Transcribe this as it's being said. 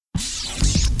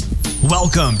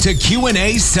Welcome to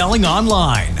Q&A Selling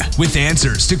Online, with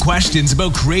answers to questions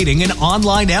about creating an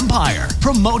online empire,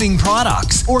 promoting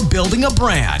products, or building a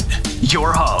brand.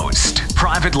 Your host,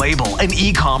 private label and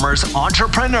e-commerce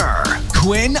entrepreneur,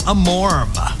 Quinn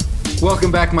Amorm.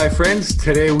 Welcome back, my friends.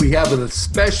 Today we have a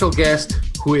special guest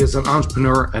who is an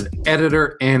entrepreneur, an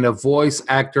editor, and a voice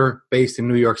actor based in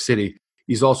New York City.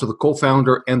 He's also the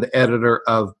co-founder and the editor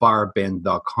of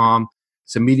barbend.com.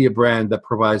 It's a media brand that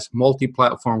provides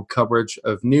multi-platform coverage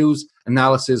of news,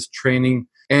 analysis, training,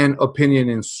 and opinion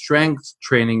in strength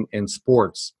training and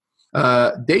sports.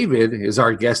 David is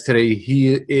our guest today.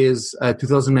 He is a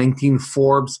 2019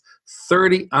 Forbes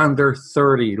 30 Under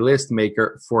 30 list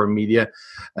maker for media,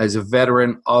 as a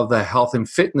veteran of the health and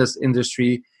fitness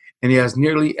industry, and he has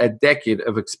nearly a decade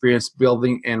of experience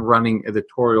building and running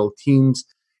editorial teams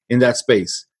in that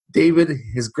space. David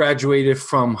has graduated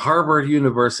from Harvard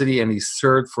University, and he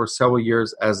served for several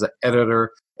years as the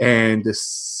editor and the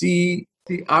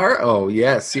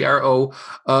CRO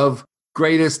of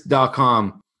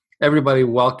Greatest.com. Everybody,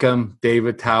 welcome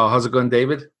David Tao. How's it going,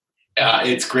 David?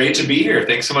 It's great to be here.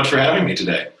 Thanks so much for having me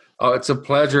today. Oh, it's a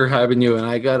pleasure having you. And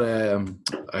I got a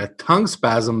tongue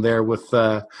spasm there with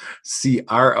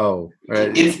CRO.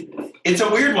 Right? It's a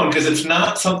weird one because it's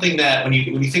not something that when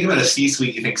you think about a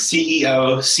C-suite, you think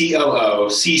CEO, COO,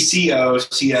 CCO,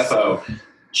 CFO.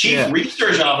 Chief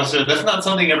Research Officer, that's not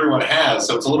something everyone has,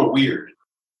 so it's a little weird.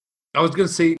 I was going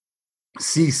to say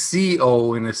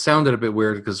CCO, and it sounded a bit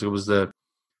weird because it was the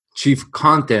Chief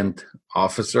Content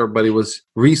Officer, but it was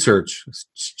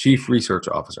Chief Research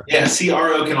Officer. Yeah,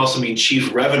 CRO can also mean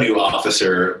Chief Revenue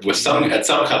Officer at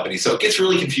some companies, so it gets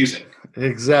really confusing.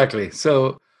 Exactly.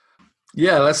 So,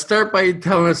 let's start by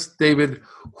telling us, David,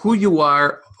 who you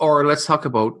are, or let's talk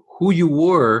about who you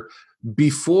were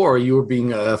before you were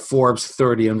being a Forbes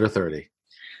 30 Under 30.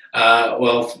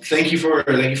 Well, thank you for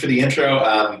the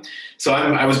intro. So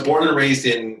I was born and raised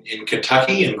in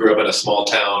Kentucky and grew up in a small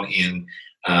town in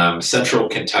central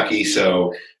Kentucky.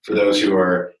 So for those who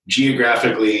are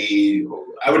geographically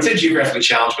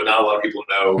challenged, but not a lot of people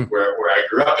know where I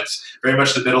grew up. It's very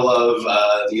much the middle of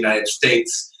the United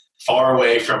States, far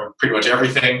away from pretty much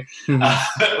everything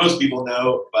that most people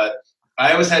know. But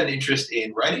I always had an interest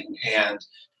in writing and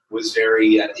was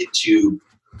very into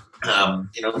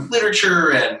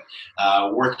literature and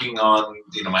working on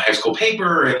my high school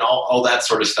paper and all that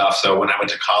sort of stuff. So when I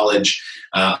went to college,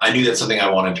 I knew that's something I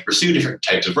wanted to pursue, different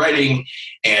types of writing.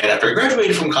 And after I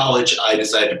graduated from college, I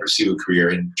decided to pursue a career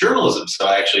in journalism. So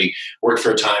I actually worked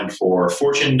for a time for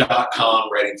Fortune.com,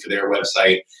 writing for their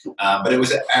website. But it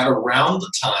was at around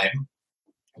the time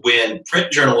when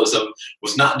print journalism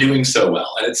was not doing so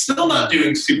well. And it's still not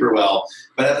doing super well.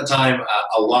 But at the time,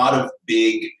 a lot of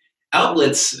big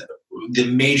outlets, the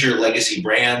major legacy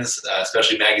brands,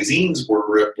 especially magazines,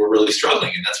 were really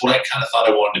struggling. And that's what I kind of thought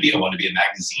I wanted to be. I wanted to be a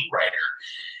magazine writer.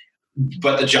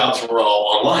 But the jobs were all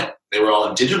online. They were all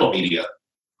in digital media.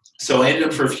 So I ended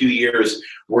up for a few years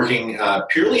working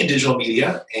purely in digital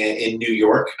media in New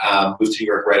York, moved to New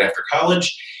York right after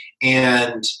college,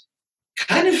 and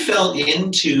kind of fell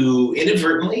into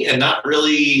inadvertently, and not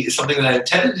really something that I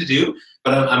intended to do,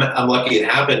 but I'm lucky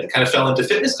it happened. It kind of fell into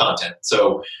fitness content.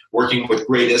 So working with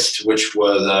Greatest, which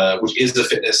is the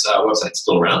fitness website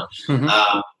still around,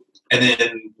 and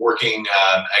then working,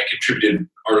 I contributed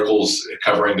articles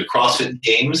covering the CrossFit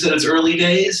Games in its early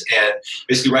days, and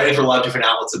basically writing for a lot of different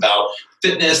outlets about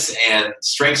fitness and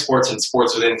strength sports and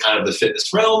sports within kind of the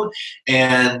fitness realm.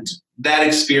 And that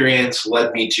experience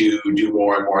led me to do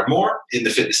more and more and more in the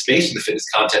fitness space, in the fitness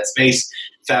content space.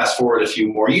 Fast forward a few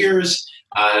more years,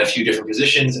 in a few different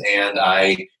positions, and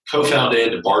I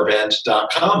co-founded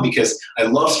barbend.com because I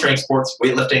love strength sports,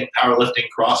 weightlifting, powerlifting,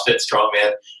 CrossFit,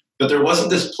 strongman, but there wasn't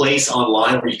this place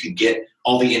online where you could get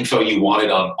all the info you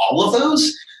wanted on all of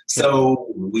those. So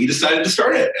we decided to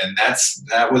start it, and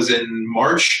that was in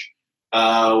March.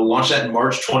 Launched that in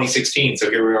March 2016.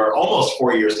 So here we are, almost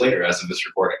 4 years later as of this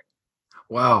recording.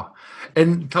 Wow.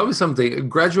 And tell me something.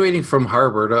 Graduating from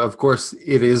Harvard, of course,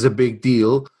 it is a big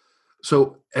deal.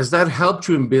 So has that helped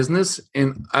you in business?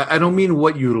 And I don't mean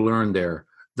what you learned there,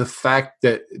 the fact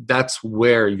that that's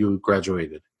where you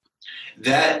graduated.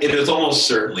 That it has almost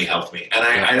certainly helped me. And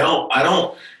I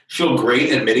don't feel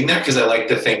great admitting that, because I like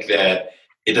to think that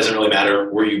it doesn't really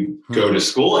matter where you go to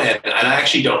school. And I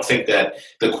actually don't think that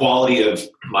the quality of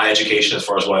my education, as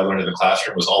far as what I learned in the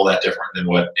classroom, was all that different than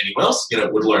what anyone else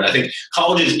would learn. I think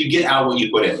college is, you get out what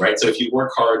you put in, right? So if you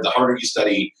work hard, the harder you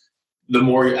study, the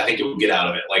more I think you'll get out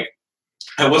of it. Like,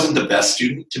 I wasn't the best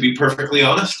student, to be perfectly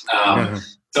honest.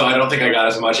 So I don't think I got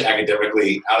as much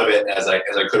academically out of it as I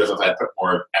could have if I put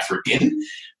more effort in.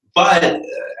 But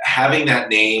having that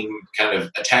name kind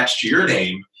of attached to your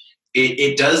name,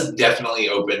 it does definitely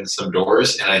open some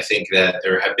doors. And I think that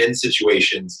there have been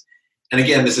situations, and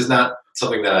again, this is not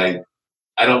something that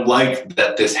I don't like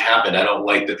that this happened. I don't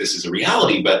like that this is a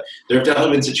reality, but there have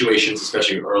definitely been situations,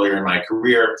 especially earlier in my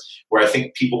career, where I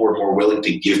think people were more willing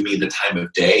to give me the time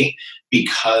of day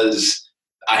because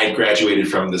I had graduated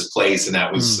from this place and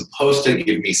that was supposed to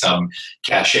give me some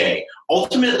cachet.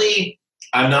 Ultimately,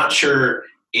 I'm not sure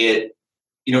it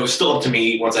was still up to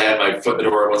me once I had my foot in the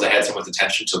door, once I had someone's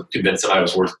attention to convince them I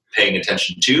was worth paying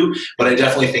attention to. But I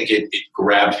definitely think it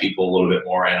grabbed people a little bit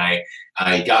more, and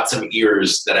I got some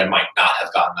ears that I might not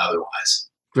have gotten otherwise.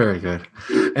 Very good.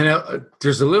 And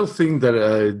there's a little thing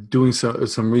that doing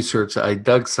some research, I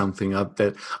dug something up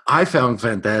that I found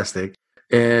fantastic.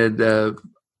 And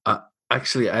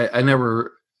actually, I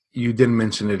never, you didn't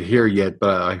mention it here yet,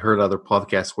 but I heard other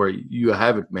podcasts where you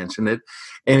haven't mentioned it.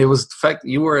 And it was the fact that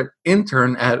you were an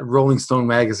intern at Rolling Stone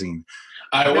magazine.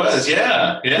 I was,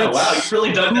 yeah. Wow, you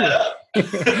really dug that up.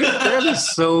 That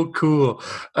is so cool.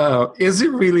 Is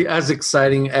it really as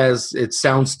exciting as it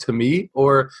sounds to me,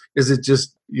 or is it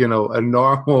just a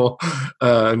normal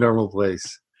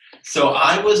place? So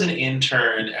I was an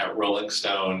intern at Rolling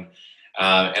Stone,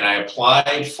 and I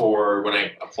applied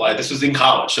this was in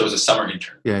college, so it was a summer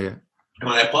intern. Yeah. And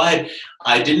when I applied,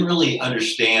 I didn't really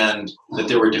understand that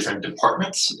there were different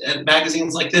departments at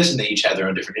magazines like this, and they each had their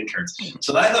own different interns.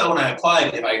 So I thought when I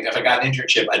applied, if I got an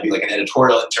internship, I'd be like an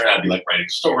editorial intern. I'd be like writing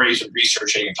stories and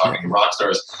researching and talking to rock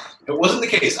stars. It wasn't the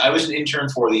case. I was an intern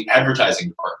for the advertising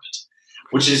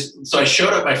department, so I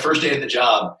showed up my first day at the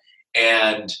job,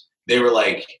 and they were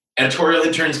like, editorial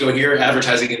interns go here,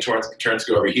 advertising interns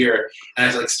go over here.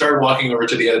 And I started walking over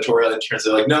to the editorial interns.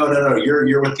 They're like, no,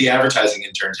 you're with the advertising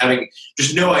interns, having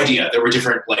just no idea there were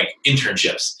different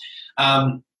internships.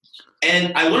 And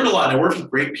I learned a lot. I worked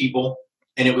with great people,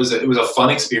 and it was a fun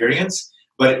experience,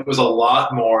 but it was a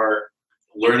lot more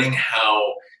learning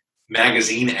how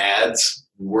magazine ads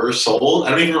were sold. I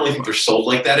don't even really think they're sold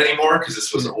like that anymore, because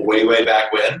this was way, way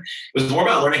back when. It was more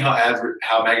about learning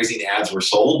how magazine ads were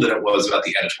sold than it was about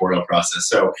the editorial process.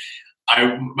 So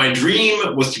my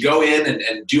dream was to go in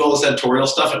and do all this editorial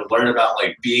stuff and learn about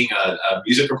being a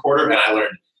music reporter, and I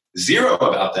learned zero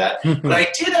about that. But I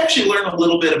did actually learn a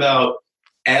little bit about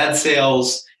ad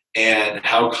sales and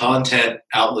how content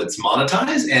outlets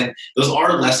monetize, and those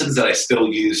are lessons that I still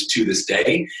use to this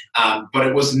day. But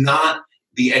it was not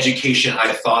the education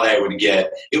I thought I would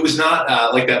get. It was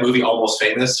not like that movie Almost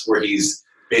Famous, where he's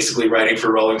basically writing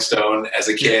for Rolling Stone as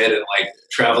a kid and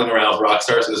traveling around with rock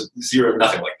stars. It was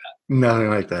nothing like that. Nothing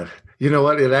like that. You know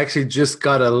what? It actually just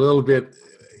got a little bit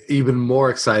even more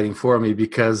exciting for me,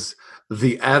 because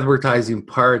the advertising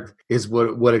part is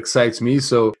what excites me.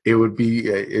 So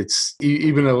it's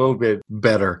even a little bit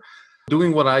better.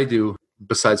 Doing what I do,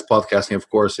 besides podcasting, of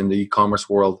course, in the e-commerce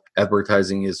world,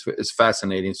 advertising is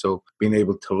fascinating. So being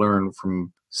able to learn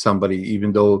from somebody,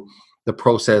 even though the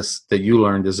process that you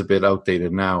learned is a bit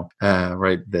outdated now,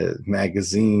 right? The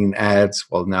magazine ads,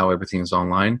 well, now everything is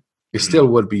online. It still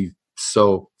would be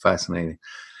so fascinating.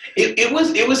 It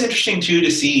was interesting too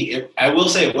to see. I will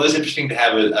say it was interesting to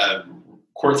have a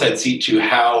courtside seat to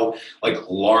how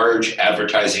large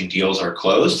advertising deals are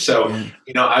closed. So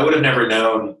I would have never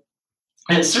known.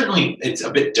 And certainly it's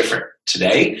a bit different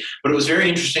today, but it was very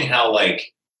interesting how I'm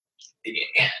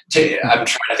trying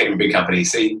to think of a big company,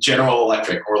 say General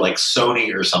Electric or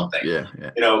Sony or something. Yeah.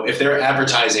 If they're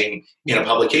advertising in a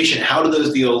publication, how do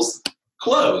those deals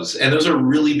close? And those are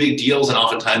really big deals, and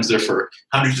oftentimes they're for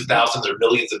hundreds of thousands or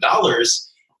millions of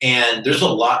dollars. And there's a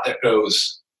lot that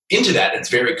goes into that. It's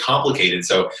very complicated.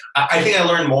 So I think I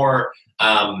learned more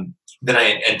than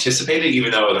I anticipated, even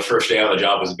though the first day on the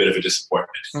job was a bit of a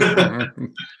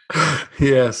disappointment.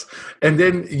 Yes. And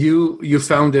then you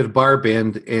founded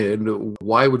Barbend, and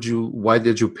why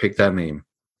did you pick that name?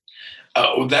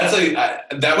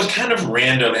 That was kind of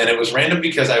random, and it was random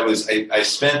because I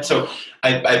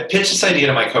pitched this idea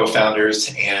to my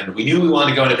co-founders, and we knew we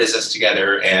wanted to go into business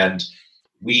together, and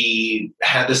we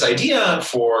had this idea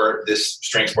for this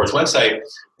Strength Sports website.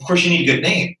 Of course, you need a good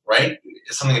name, right?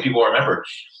 It's something that people remember.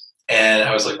 And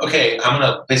I was like, okay, I'm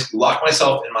going to basically lock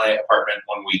myself in my apartment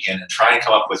one weekend and try and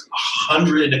come up with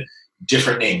 100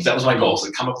 different names. That was my goal, so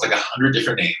come up with 100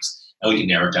 different names, and we can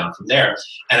narrow it down from there.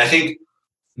 And I think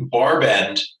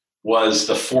Barbend was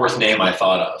the fourth name I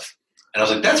thought of. And I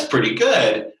was like, that's pretty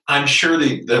good. I'm sure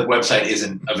the website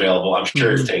isn't available. I'm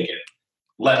sure it's taken.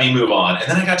 Let me move on. And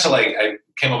then I got to I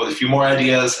came up with a few more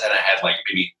ideas, and I had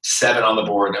maybe 7 on the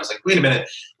board. And I was like, wait a minute,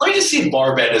 let me just see if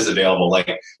Barbend is available. Let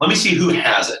me see who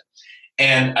has it.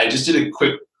 And I just did a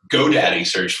quick GoDaddy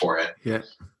search for it. Yeah.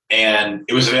 and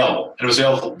it was available. And it was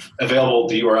available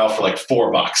the URL for like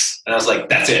 $4. And I was like,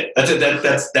 that's it. That's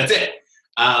it.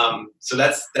 So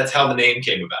that's how the name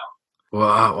came about.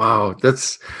 Wow.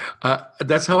 That's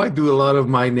how I do a lot of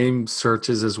my name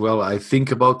searches as well. I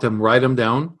think about them, write them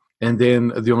down, and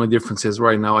then the only difference is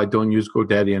right now I don't use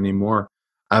GoDaddy anymore.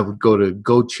 I would go to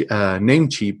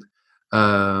Namecheap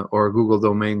or Google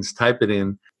Domains, type it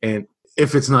in, and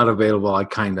if it's not available, I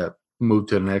kind of move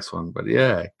to the next one. But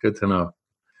yeah, good to know.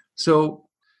 So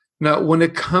now when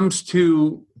it comes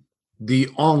to the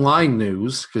online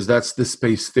news, because that's the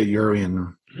space that you're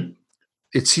in,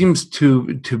 it seems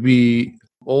to be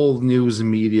old news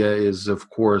media is, of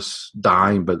course,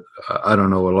 dying, but I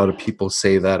don't know. A lot of people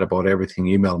say that about everything,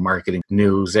 email marketing,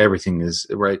 news, everything is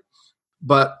right.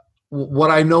 But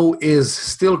what I know is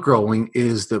still growing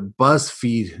is the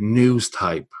BuzzFeed news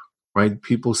type, right?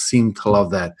 People seem to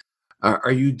love that.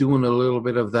 Are you doing a little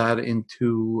bit of that in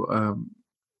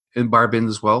Barbend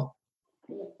as well?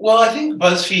 Well, I think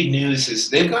BuzzFeed News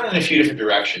they've gone in a few different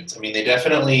directions. I mean, they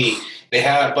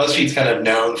have, BuzzFeed's kind of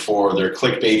known for their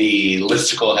clickbaity,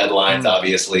 listicle headlines,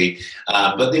 obviously.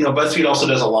 But, BuzzFeed also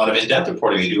does a lot of in-depth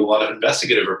reporting. They do a lot of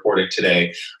investigative reporting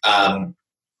today. I'd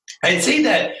say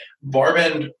that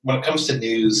Barbend, when it comes to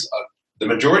news, the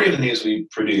majority of the news we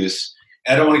produce,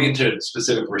 and I don't want to get into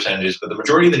specific percentages, but the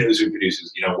majority of the news we produce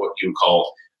is, what you would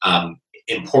call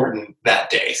important that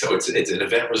day. So it's an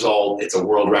event result, it's a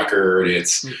world record,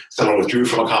 it's someone withdrew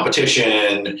from a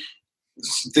competition,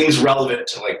 things relevant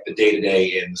to like the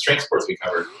day-to-day in the strength sports we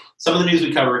cover. Some of the news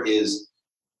we cover is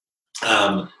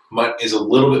a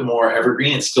little bit more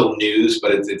evergreen. It's still news,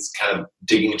 but it's kind of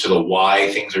digging into the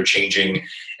why things are changing,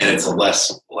 and it's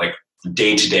less like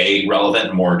day-to-day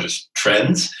relevant, more just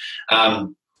trends.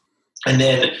 And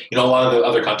then, a lot of the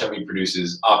other content we produce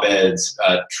is op-eds,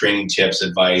 training tips,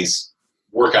 advice,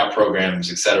 workout programs,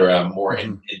 etc., more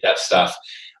in-depth stuff.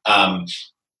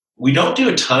 We don't do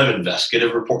a ton of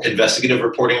investigative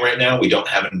reporting right now. We don't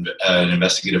have an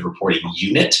investigative reporting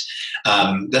unit.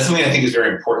 That's something I think is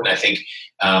very important. I think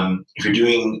if you're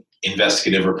doing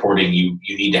investigative reporting, you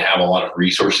need to have a lot of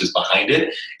resources behind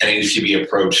it, and it needs to be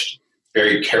approached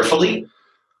very carefully,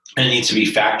 and it needs to be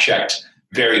fact-checked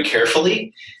very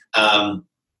carefully.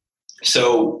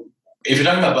 So if you're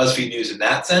talking about BuzzFeed News in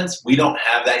that sense, we don't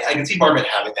have that. I can see Barbend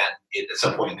having that at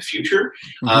some point in the future,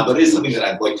 but it is something that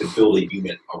I'd like to build a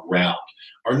unit around.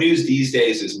 Our news these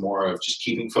days is more of just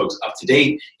keeping folks up to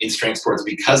date in strength sports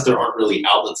because there aren't really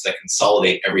outlets that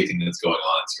consolidate everything that's going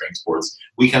on in strength sports.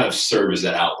 We kind of serve as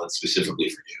that outlet specifically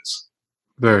for news.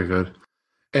 Very good.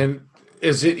 And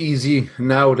is it easy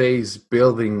nowadays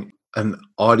building an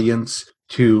audience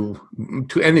to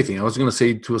anything? I was going to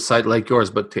say to a site like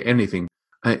yours, but to anything.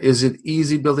 Is it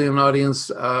easy building an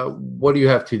audience? What do you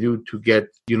have to do to get,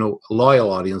 a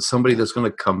loyal audience, somebody that's going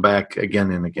to come back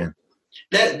again and again?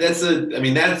 That's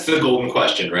the golden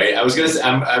question, right? I was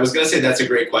gonna say that's a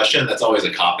great question. That's always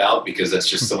a cop out because that's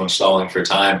just someone stalling for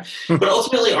time. But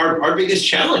ultimately, our biggest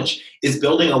challenge is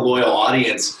building a loyal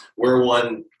audience where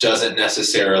one doesn't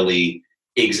necessarily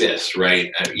exist,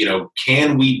 right?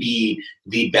 Can we be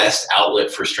the best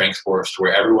outlet for strength sports to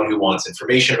where everyone who wants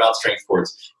information about strength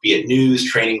sports, be it news,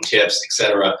 training tips,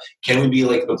 etc., can we be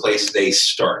like the place they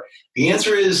start? The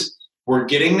answer is we're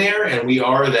getting there, and we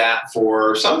are that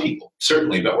for some people,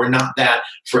 certainly, but we're not that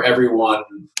for everyone,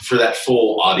 for that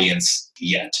full audience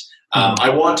yet. I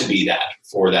want to be that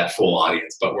for that full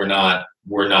audience, but we're not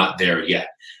there yet.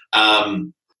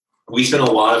 We spend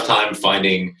a lot of time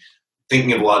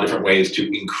thinking of a lot of different ways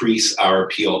to increase our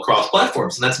appeal across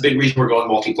platforms. And that's a big reason we're going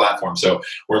multi-platform. So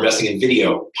we're investing in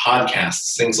video,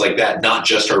 podcasts, things like that, not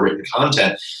just our written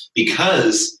content,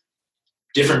 because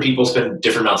different people spend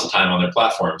different amounts of time on their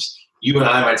platforms. You and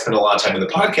I might spend a lot of time in the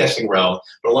podcasting realm,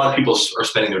 but a lot of people are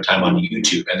spending their time on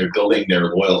YouTube, and they're building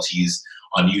their loyalties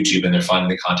on YouTube, and they're finding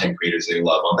the content creators they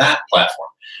love on that platform.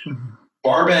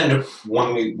 Barbend,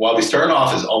 while we started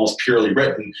off as almost purely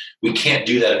written, we can't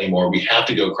do that anymore. We have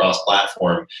to go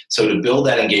cross-platform. So to build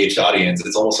that engaged audience,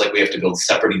 it's almost like we have to build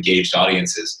separate engaged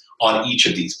audiences on each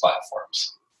of these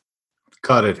platforms.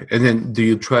 Got it. And then do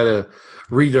you try to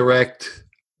redirect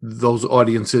those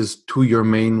audiences to your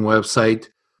main website,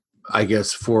 I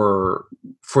guess, for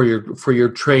your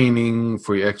training,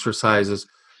 for your exercises?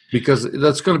 Because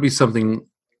that's going to be something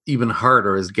even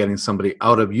harder, is getting somebody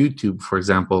out of YouTube, for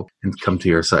example, and come to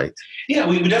your site. Yeah,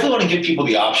 we definitely want to give people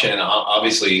the option.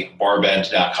 Obviously,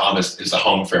 barbend.com is the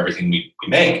home for everything we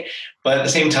make. But at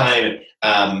the same time,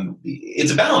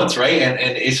 it's a balance, right? And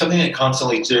it's something that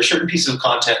constantly, there are certain pieces of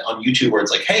content on YouTube where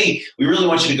it's like, hey, we really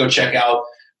want you to go check out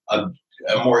a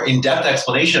more in-depth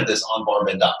explanation of this on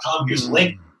barbend.com. Here's the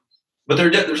link. But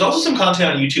there's also some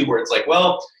content on YouTube where it's like,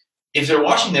 well, if they're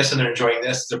watching this and they're enjoying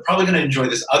this, they're probably going to enjoy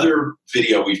this other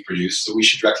video we've produced. So we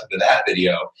should direct them to that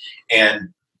video. And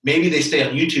maybe they stay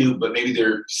on YouTube, but maybe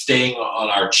they're staying on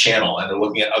our channel and they're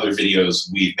looking at other videos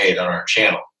we've made on our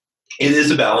channel. It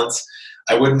is a balance.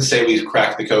 I wouldn't say we've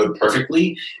cracked the code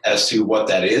perfectly as to what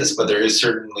that is, but there are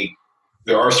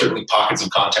certainly pockets of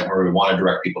content where we want to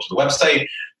direct people to the website,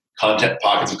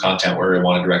 pockets of content where we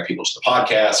want to direct people to the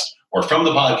podcast or from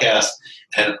the podcast.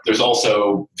 And there's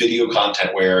also video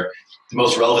content where the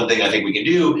most relevant thing I think we can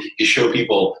do is show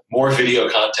people more video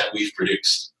content we've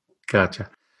produced. Gotcha.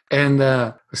 And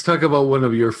let's talk about one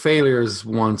of your failures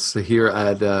once here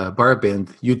at Barbend.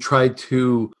 You tried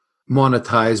to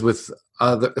monetize with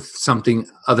something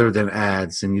other than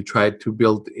ads, and you tried to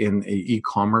build in a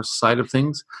e-commerce side of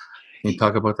things. Can you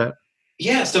talk about that?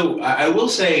 Yeah, so I will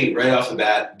say right off the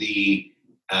bat, the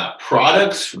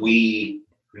products we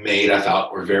made, I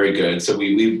thought, were very good. So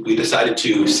we decided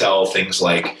to sell things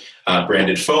like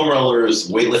branded foam rollers,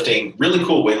 weightlifting, really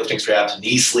cool weightlifting straps,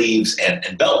 knee sleeves,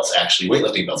 and belts, actually,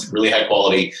 weightlifting belts, really high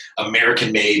quality,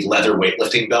 American-made leather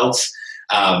weightlifting belts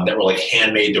that were like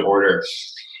handmade to order.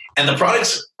 And the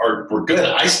products were good.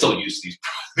 I still use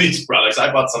these products.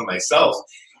 I bought some myself.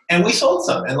 And we sold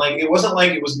some. And like it wasn't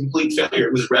like it was a complete failure.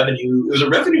 It was revenue. It was a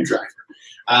revenue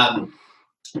driver.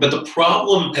 But the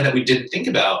problem, and that we didn't think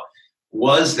about,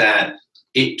 was that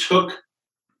it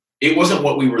wasn't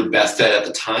what we were the best at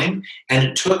the time. And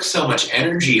it took so much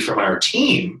energy from our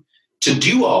team to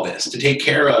do all this, to take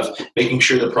care of making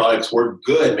sure the products were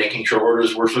good, making sure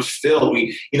orders were fulfilled.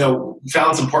 We,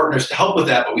 found some partners to help with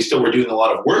that, but we still were doing a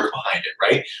lot of work behind it,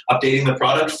 right? Updating the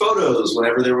product photos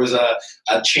whenever there was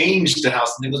a change to how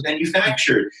something was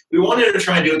manufactured. We wanted to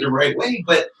try and do it the right way,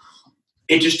 but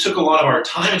it just took a lot of our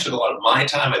time. It took a lot of my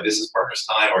time, my business partner's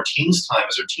time, our team's time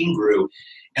as our team grew.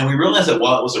 And we realized that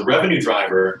while it was a revenue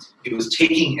driver, it was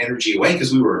taking energy away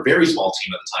because we were a very small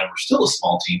team at the time. We're still a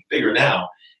small team, bigger now.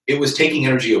 It was taking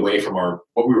energy away from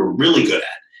what we were really good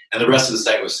at, and the rest of the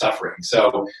site was suffering.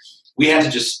 So we had to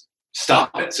just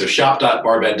stop it. So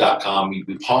shop.barbend.com,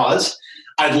 we paused.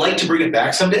 I'd like to bring it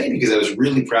back someday because I was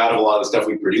really proud of a lot of the stuff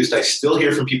we produced. I still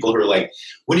hear from people who are like,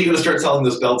 when are you going to start selling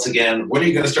those belts again? When are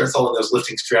you going to start selling those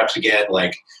lifting straps again?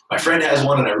 Like, my friend has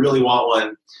one and I really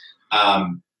want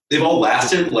one. They've all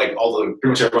lasted, like pretty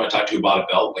much everyone I talked to about a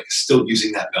belt, like still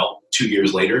using that belt 2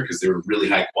 years later because they were really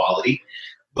high quality.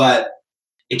 But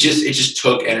it just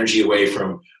took energy away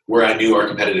from where I knew our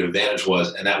competitive advantage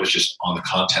was, and that was just on the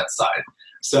content side.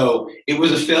 So it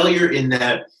was a failure in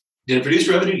that, did it produce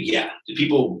revenue? Yeah. Did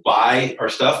people buy our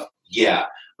stuff? Yeah.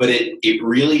 But it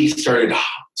really started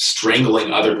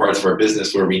strangling other parts of our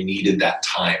business where we needed that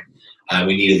time.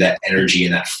 We needed that energy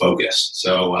and that focus.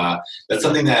 So that's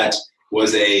something that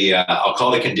was I'll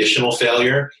call it a conditional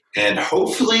failure. And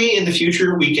hopefully in the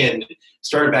future we can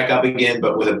start it back up again,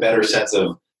 but with a better sense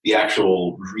of the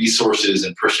actual resources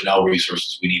and personnel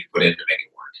resources we need to put in to make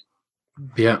it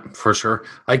work. Yeah, for sure.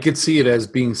 I could see it as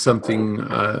being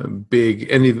something big.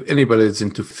 Anybody that's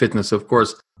into fitness, of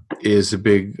course, is a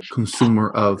big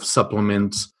consumer of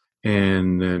supplements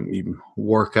and even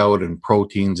workout and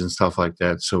proteins and stuff like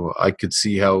that. So I could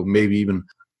see how maybe even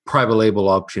private label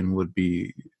option would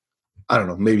be, I don't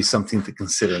know, maybe something to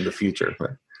consider in the future.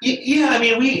 Right? Yeah, I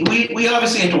mean, we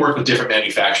obviously had to work with different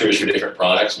manufacturers for different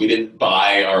products. We didn't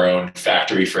buy our own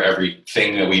factory for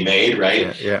everything that we made,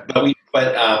 right? Yeah.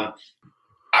 But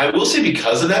I will say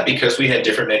because of that, because we had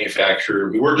different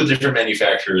manufacturers, we worked with different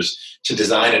manufacturers to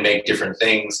design and make different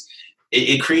things.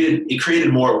 It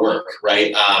created more work,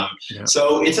 right?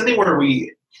 So it's something where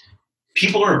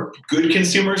people are good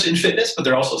consumers in fitness, but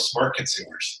they're also smart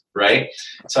consumers, right?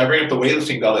 So I bring up the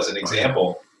weightlifting belt as an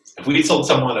example. If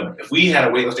we had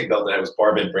a weightlifting belt that was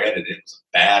Barbend branded, it was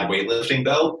a bad weightlifting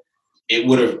belt, it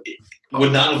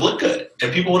would not have looked good,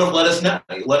 and people would have let us know.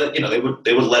 They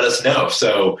would let us know.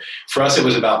 So for us, it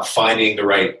was about finding the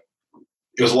right.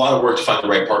 It was a lot of work to find the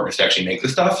right partners to actually make the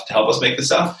stuff, to help us make the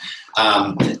stuff.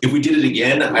 If we did it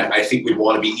again, I think we'd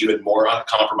want to be even more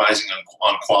uncompromising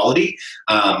on quality.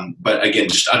 But again,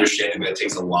 just understanding that it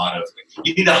takes a lot of.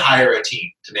 You need to hire a team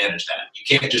to manage that.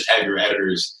 You can't just have your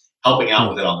editors helping out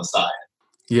with it on the side.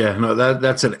 Yeah, no,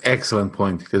 that's an excellent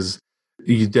point, because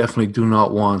you definitely do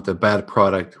not want a bad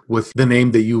product with the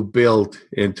name that you built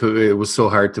into. It was so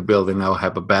hard to build and now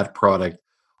have a bad product,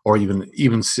 or even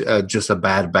just a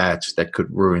bad batch that could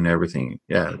ruin everything.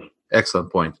 Yeah,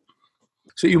 excellent point.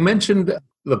 So you mentioned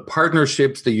the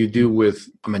partnerships that you do with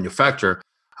a manufacturer.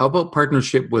 How about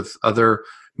partnership with other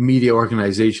media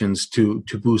organizations to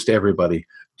boost everybody?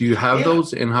 Do you have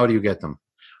those, and how do you get them?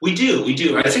 We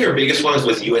do. I'd say our biggest one is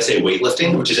with USA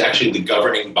Weightlifting, which is actually the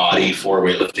governing body for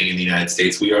weightlifting in the United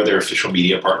States. We are their official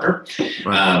media partner.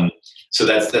 Right. So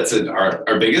that's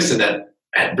our biggest, and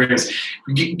that brings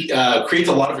creates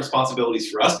a lot of responsibilities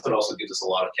for us, but also gives us a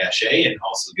lot of cachet, and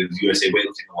also gives USA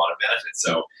Weightlifting a lot of benefits.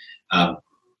 So,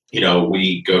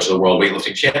 we go to the World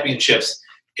Weightlifting Championships.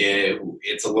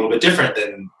 It's a little bit different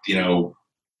than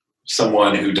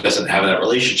someone who doesn't have that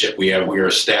relationship. We are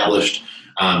established.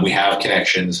 We have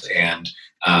connections, and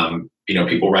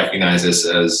people recognize us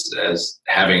as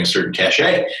having a certain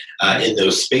cachet in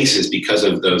those spaces because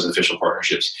of those official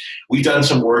partnerships. We've done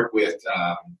some work with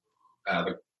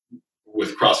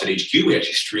CrossFit HQ. We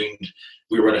actually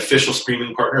we were an official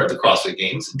streaming partner of the CrossFit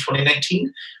Games in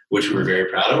 2019, which we were very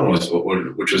proud of,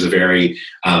 and which was a very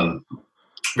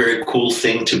very cool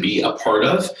thing to be a part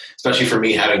of, especially for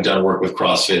me having done work with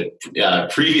CrossFit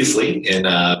previously in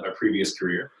a previous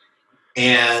career.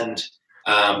 And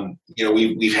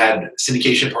we've had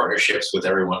syndication partnerships with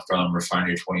everyone from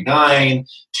Refinery 29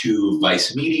 to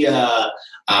Vice Media.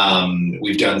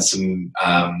 We've done some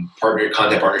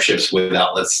content partnerships with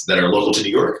outlets that are local to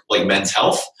New York, like Men's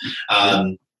Health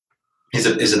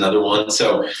is another one.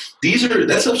 So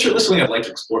that's something I'd like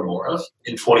to explore more of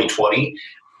in 2020.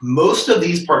 Most of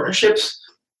these partnerships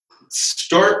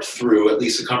at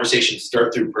least the conversations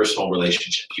start through personal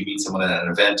relationship. You meet someone at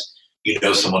an event, you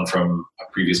know someone from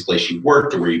a previous place you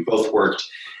worked or where you both worked.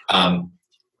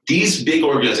 These big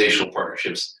organizational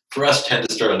partnerships for us tend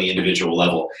to start on the individual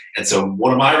level. And so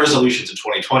one of my resolutions in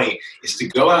 2020 is to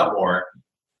go out more,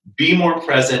 be more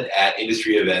present at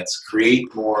industry events,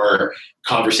 create more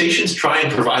conversations, try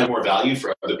and provide more value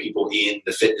for other people in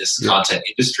the fitness content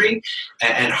industry.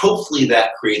 And hopefully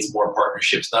that creates more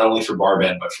partnerships, not only for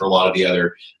Barbend, but for a lot of the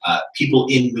other people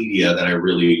in media that I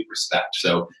really respect.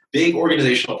 So big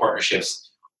organizational partnerships,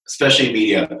 especially in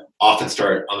media, often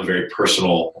start on a very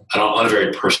personal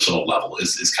level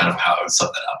is kind of how I would sum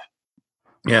that up.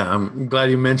 Yeah, I'm glad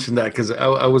you mentioned that, because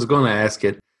I was going to ask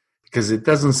it, because it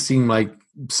doesn't seem like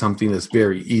something that's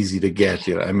very easy to get.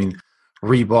 I mean,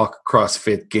 Reebok,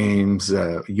 CrossFit Games,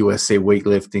 USA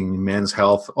Weightlifting, Men's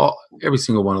Health, every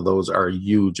single one of those are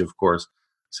huge, of course.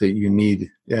 So you need,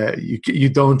 you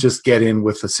don't just get in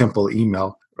with a simple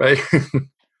email, right?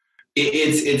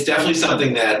 It's definitely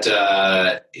something that,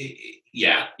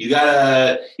 you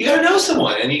gotta know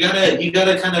someone, and you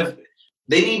gotta kind of,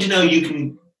 they need to know you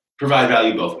can provide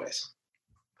value both ways.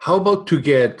 How about to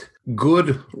get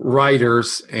good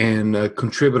writers and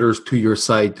contributors to your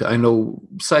site? I know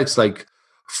sites like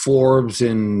Forbes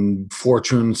and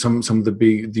Fortune, some of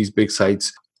these big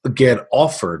sites get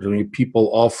offered. I mean, people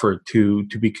offer to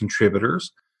be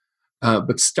contributors,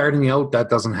 but starting out, that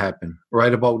doesn't happen.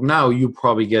 Right about now, you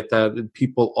probably get that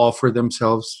people offer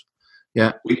themselves.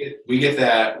 Yeah, we get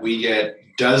that. We get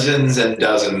dozens and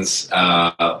dozens.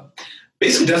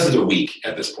 Basically dozens a week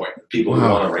at this point, people who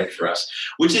want to write for us,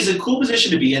 which is a cool position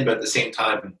to be in, but at the same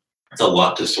time, it's a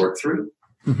lot to sort through.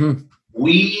 Mm-hmm.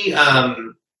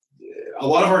 A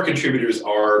lot of our contributors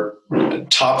are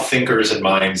top thinkers and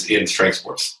minds in strength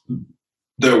sports.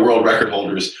 The world record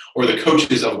holders, or the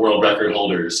coaches of world record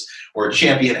holders, or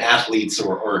champion athletes,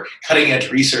 or cutting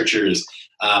edge researchers.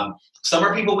 Some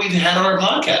are people we've had on our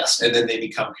podcast, and then they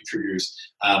become contributors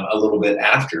a little bit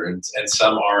after. And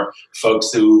some are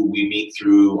folks who we meet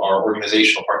through our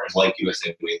organizational partners like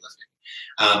USA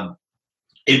Weightlifting.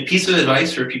 A piece of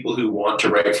advice for people who want to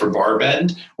write for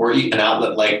Barbend or an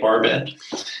outlet like Barbend: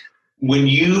 when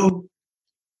you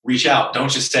reach out, don't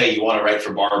just say you want to write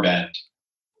for Barbend.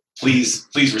 Please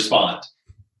respond.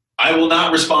 I will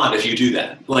not respond if you do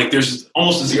that. Like, there's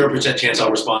almost a 0% chance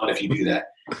I'll respond if you do that.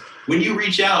 When you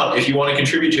reach out, if you want to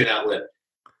contribute to an outlet,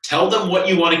 tell them what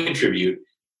you want to contribute.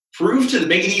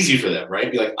 Make it easy for them,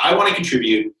 right? Be like, I want to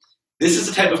contribute. This is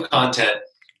the type of content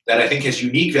that I think has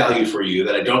unique value for you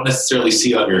that I don't necessarily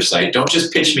see on your site. Don't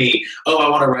just pitch me, I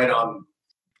want to write on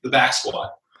the back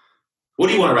squat. What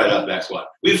do you want to write about the back squat?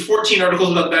 We have 14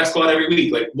 articles about the back squat every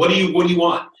week. Like, what do you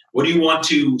want? What do you want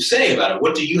to say about it?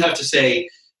 What do you have to say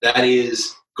that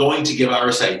is going to give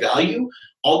our site value?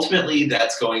 Ultimately,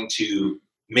 that's going to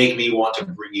make me want to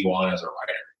bring you on as a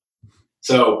writer.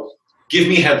 So give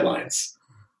me headlines.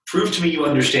 Prove to me you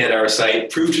understand our site.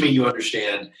 Prove to me you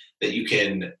understand that you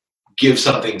can give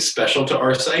something special to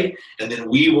our site. And then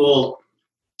we will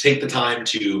take the time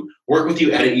to work with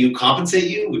you, edit you, compensate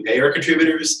you. We pay our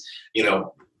contributors.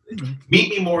 Meet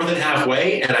me more than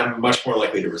halfway, and I'm much more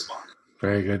likely to respond.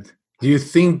 Very good. Do you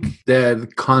think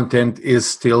that content is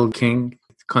still king?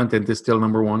 Content is still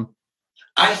number one?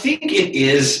 I think it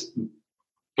is.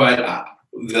 But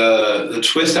the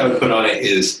twist I would put on it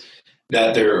is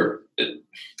that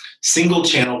single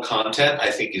channel content,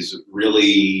 I think, is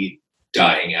really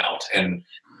dying out. And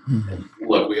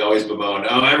look, we always bemoan,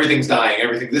 oh, everything's dying,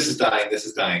 this is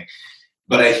dying.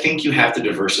 But I think you have to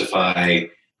diversify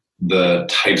the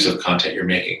types of content you're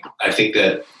making. I think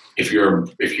that if you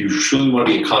truly want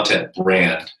to be a content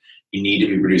brand, you need to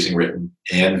be producing written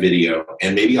and video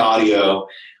and maybe audio,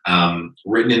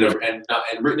 written in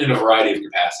a variety of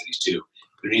capacities too.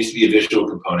 There needs to be a visual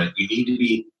component. You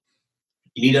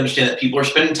need to understand that people are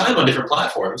spending time on different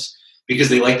platforms because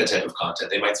they like that type of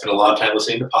content. They might spend a lot of time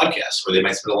listening to podcasts, or they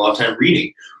might spend a lot of time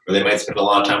reading, or they might spend a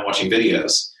lot of time watching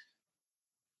videos.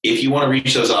 If you want to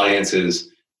reach those audiences,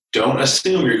 don't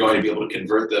assume you're going to be able to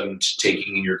convert them to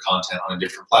taking in your content on a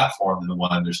different platform than the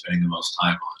one they're spending the most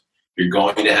time on. You're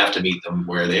going to have to meet them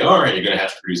where they are, and you're going to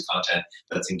have to produce content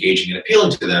that's engaging and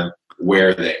appealing to them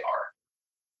where they are.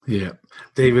 Yeah.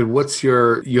 David,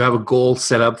 you have a goal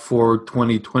set up for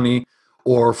 2020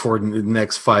 or for the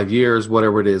next 5 years,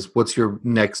 whatever it is? What's your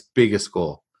next biggest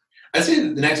goal? I'd say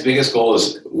the next biggest goal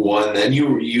is one, and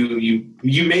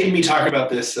you made me talk about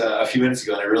this a few minutes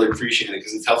ago, and I really appreciate it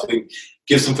because it's helped me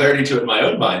give some clarity to it in my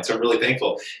own mind, so I'm really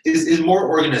thankful, is more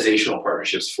organizational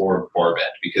partnerships for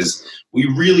Barbend, because we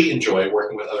really enjoy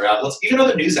working with other outlets, even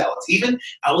other news outlets, even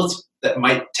outlets that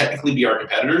might technically be our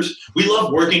competitors. We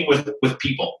love working with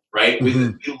people, right?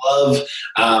 Mm-hmm.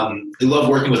 We love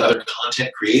working with other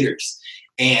content creators.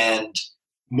 And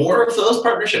more of those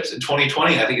partnerships in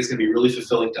 2020, I think is going to be really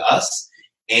fulfilling to us.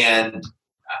 And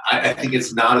I think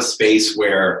it's not a space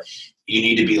where you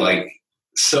need to be like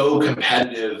so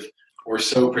competitive or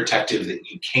so protective that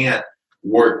you can't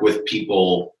work with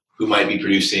people who might be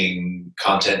producing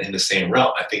content in the same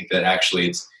realm. I think that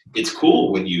actually it's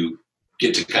cool when you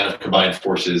get to kind of combine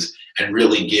forces and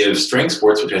really give strength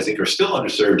sports, which I think are still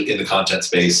underserved in the content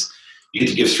space, you get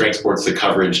to give strength sports the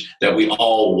coverage that we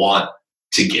all want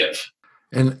to give.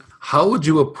 And how would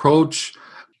you approach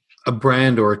a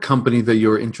brand or a company that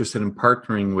you're interested in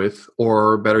partnering with?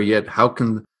 Or better yet, how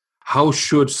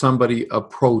should somebody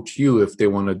approach you if they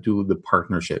want to do the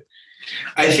partnership?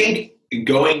 I think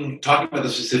talking about the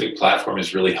specific platform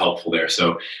is really helpful there.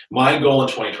 So my goal in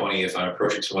 2020, if I'm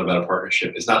approaching someone about a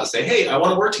partnership, is not to say, hey, I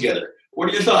want to work together. What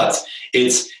are your thoughts?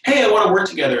 It's, hey, I want to work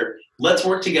together. Let's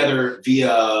work together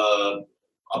via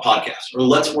a podcast, or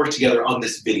let's work together on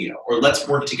this video, or let's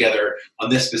work together on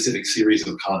this specific series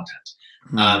of content.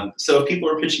 Mm-hmm. So if people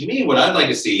are pitching me, what I'd like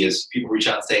to see is people reach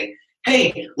out and say,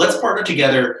 hey, let's partner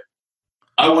together.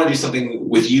 I want to do something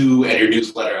with you and your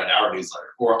newsletter and our newsletter,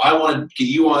 or I want to get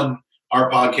you on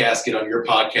our podcast, get on your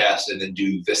podcast, and then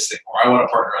do this thing, or I want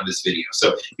to partner on this video.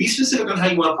 So be specific on how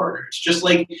you want to partner. It's just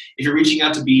like if you're reaching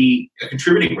out to be a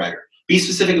contributing writer, be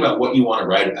specific about what you want to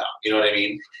write about. You know what I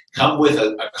mean? Come with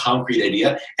a concrete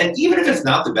idea. And even if it's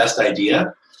not the best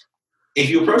idea, if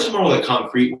you approach someone with a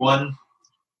concrete one,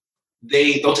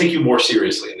 they'll take you more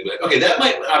seriously. And they'll be like, okay, that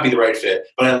might not be the right fit,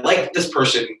 but I like that this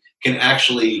person can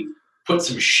actually put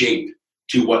some shape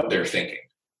to what they're thinking.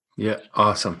 Yeah,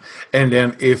 awesome. And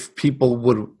then if people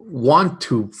would want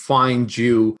to find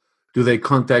you, do they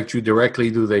contact you directly?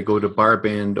 Do they go to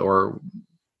Barbend, or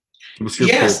what's your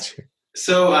pitch?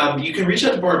 So you can reach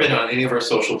out to Barbend on any of our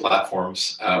social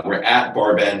platforms. We're at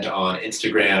Barbend on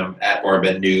Instagram, at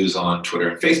Barbend News on Twitter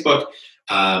and Facebook.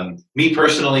 Me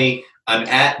personally, I'm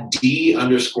at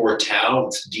D_Tao.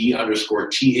 It's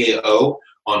D_TAO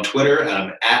on Twitter, and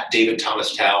I'm at David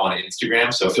Thomas Tao on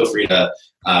Instagram. So feel free to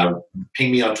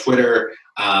ping me on Twitter.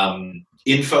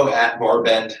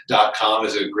 info@barbend.com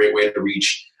is a great way to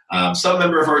reach some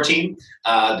member of our team.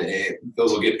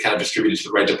 Those will get kind of distributed to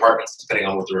the right departments depending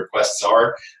on what the requests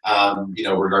are,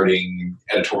 regarding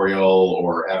editorial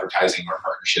or advertising or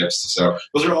partnerships. So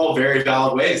those are all very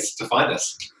valid ways to find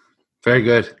us. Very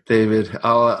good, David.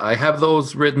 I have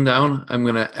those written down. I'm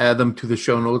going to add them to the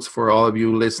show notes for all of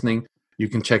you listening. You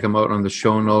can check them out on the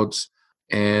show notes.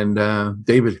 And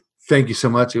David, thank you so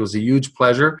much. It was a huge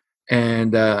pleasure.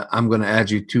 And I'm going to add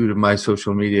you to my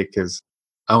social media because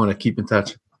I want to keep in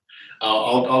touch.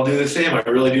 I'll do the same. I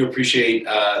really do appreciate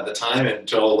the time, and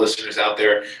to all the listeners out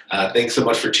there, thanks so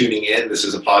much for tuning in. This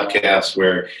is a podcast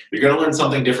where you're going to learn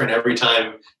something different every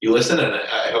time you listen, and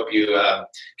I hope you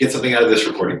get something out of this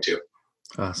recording too.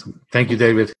 Awesome. Thank you,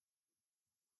 David.